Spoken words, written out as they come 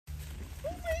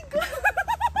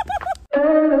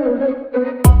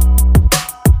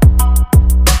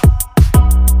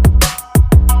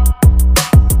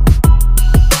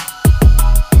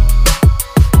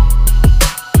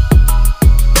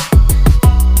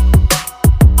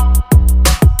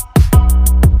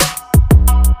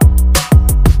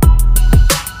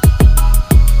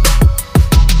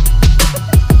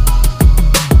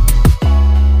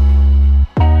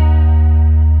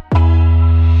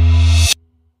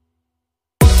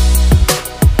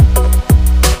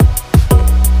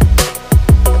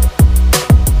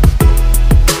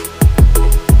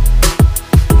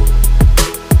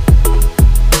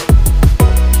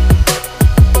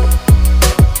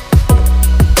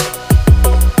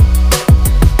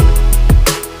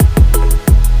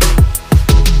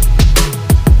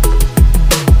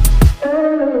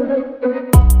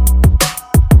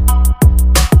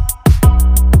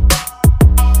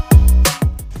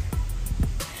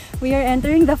We are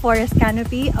entering the forest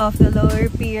canopy of the Lower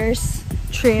Peirce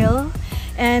Trail,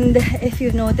 and if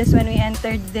you notice, when we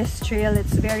entered this trail,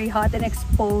 it's very hot and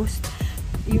exposed.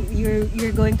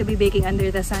 You're going to be baking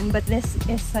under the sun, but this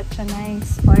is such a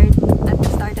nice part at the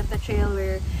start of the trail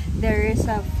where there is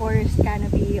a forest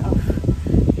canopy of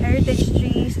heritage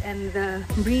trees and the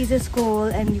breeze is cool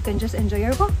and you can just enjoy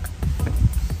your walk.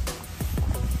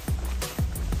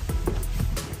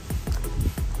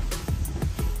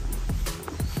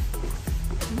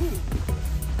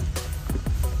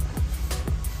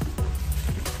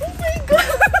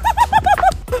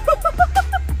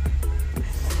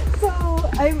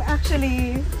 I'm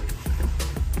actually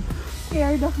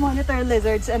scared of monitor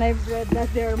lizards, and I've read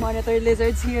that there are monitor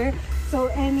lizards here. So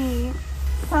any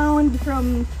sound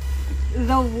from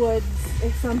the woods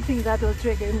is something that will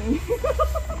trigger me.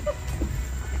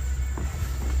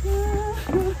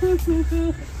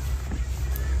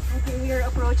 Okay, we are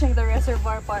approaching the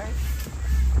reservoir park.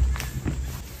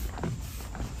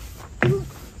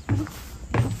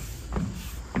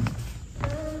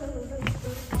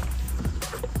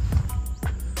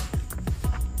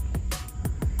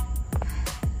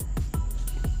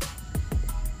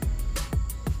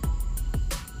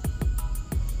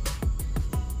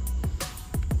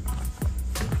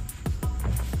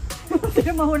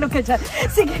 Sige, mahulog ka dyan.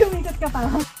 Sige, umikot ka pa.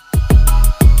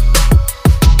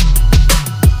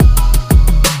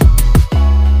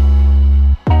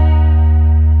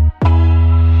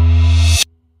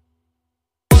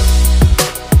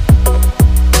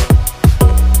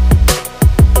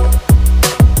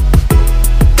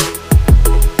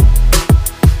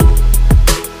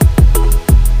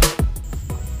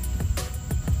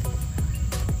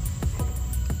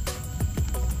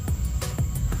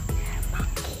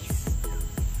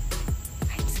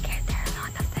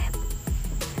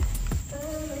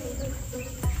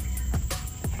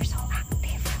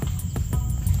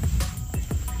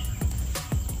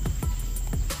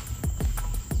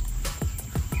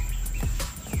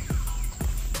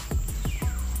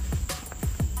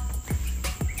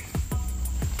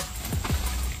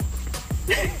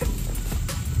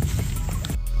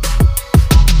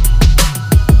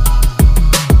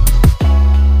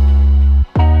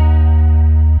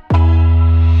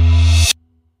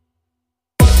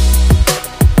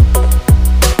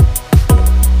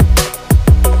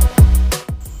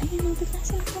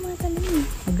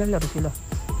 Naglalaro sila.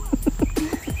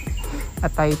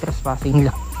 At tayo trespassing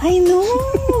lang. I know!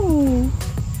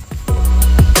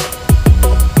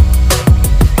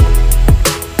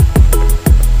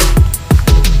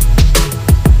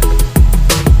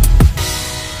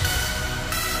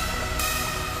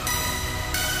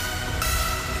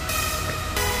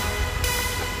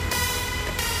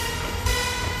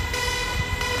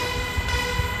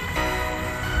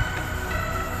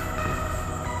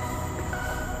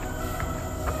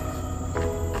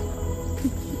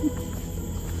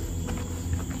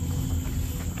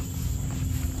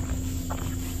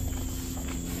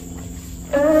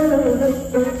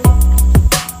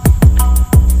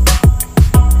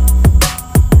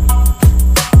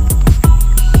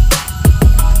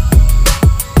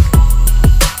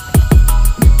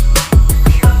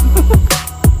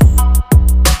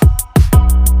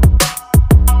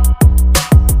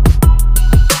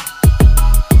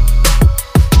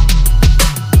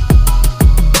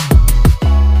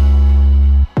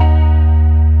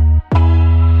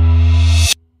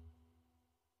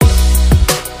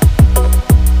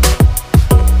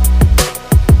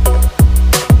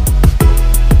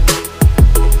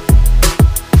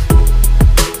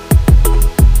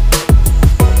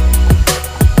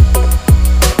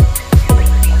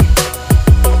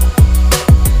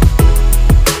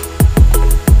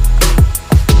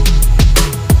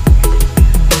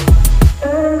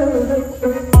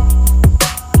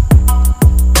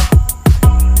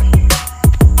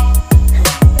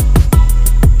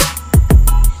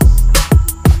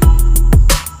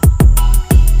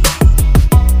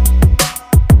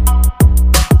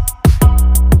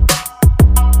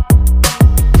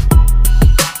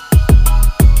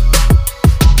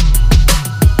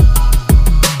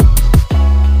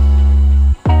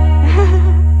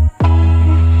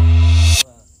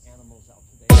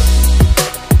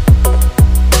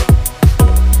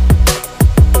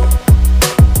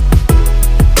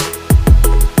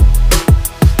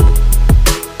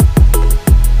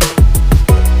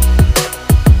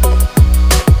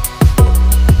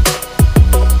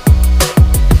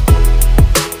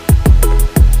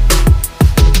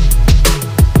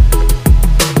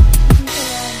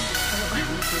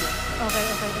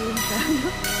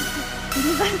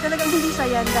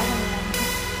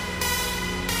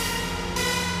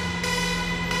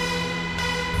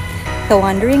 The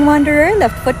Wandering Wanderer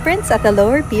left footprints at the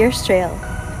Lower Peirce Trail.